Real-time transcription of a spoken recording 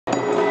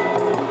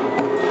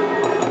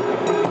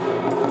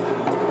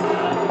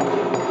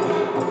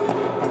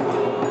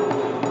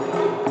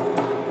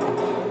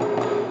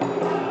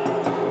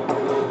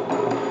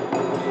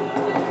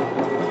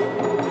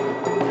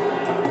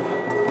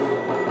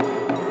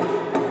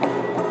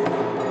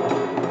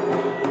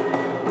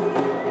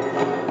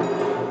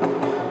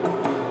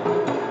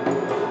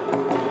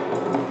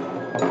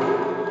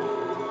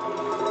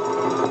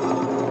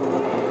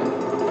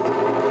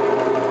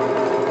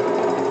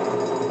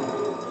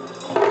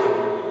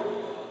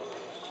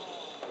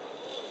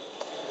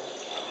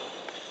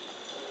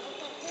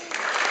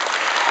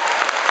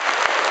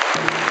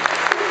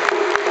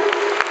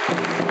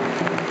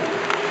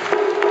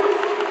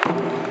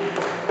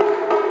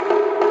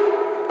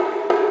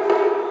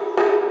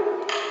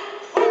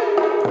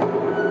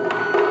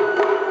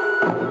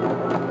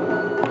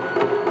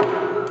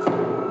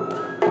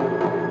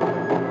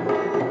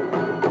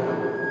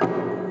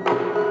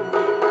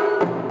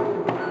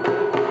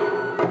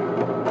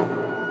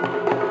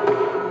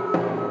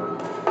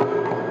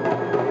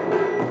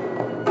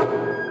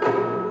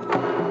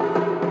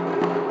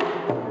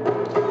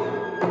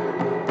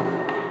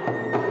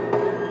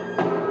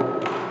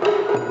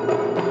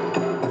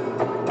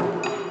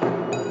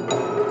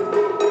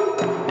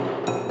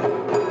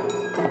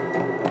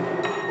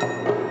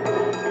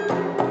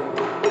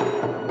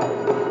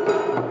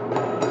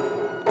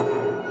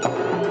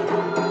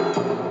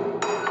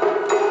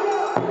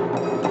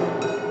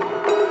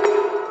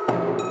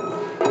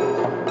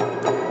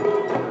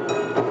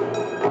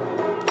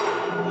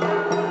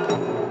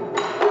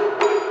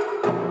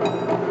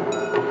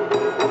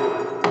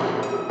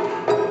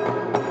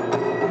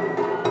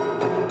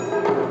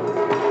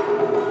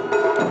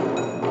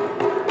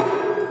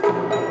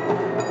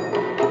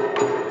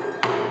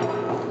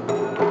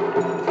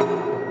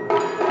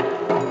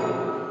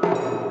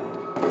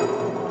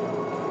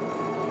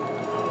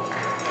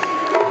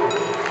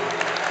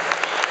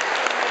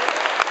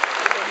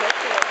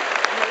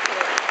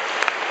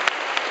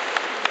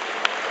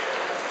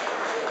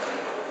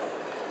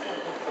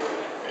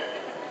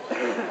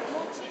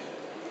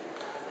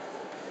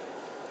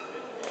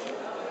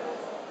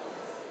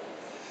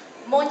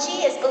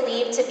Mochi is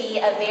believed to be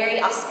a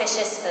very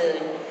auspicious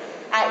food.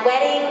 At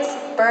weddings,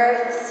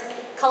 births,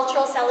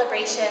 cultural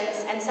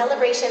celebrations, and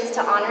celebrations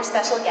to honor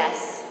special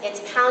guests, it's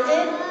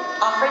pounded,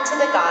 offered to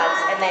the gods,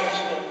 and then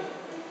eaten.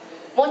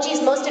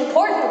 Mochi's most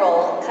important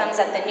role comes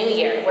at the New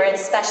Year, where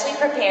it's specially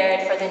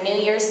prepared for the New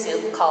Year's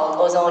soup called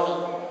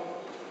ozoni.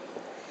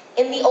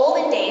 In the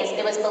olden days,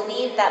 it was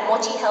believed that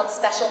mochi held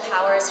special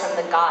powers from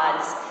the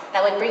gods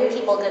that would bring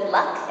people good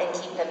luck and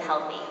keep them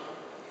healthy.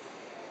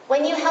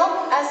 When you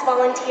help us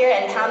volunteer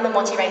and pound the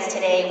mochi rice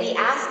today, we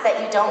ask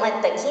that you don't let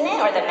the kine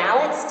or the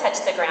mallets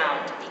touch the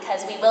ground,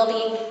 because we will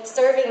be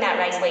serving that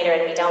rice later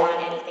and we don't want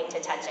anything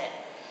to touch it.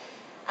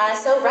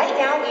 So right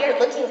now we are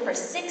looking for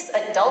 6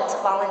 adult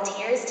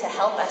volunteers to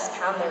help us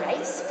pound the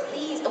rice.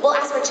 Please, we'll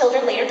ask for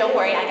children later, don't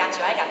worry, I got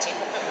you.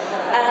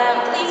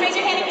 Please raise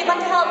your hand if you'd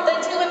like to help the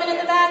 2 women in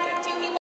the back.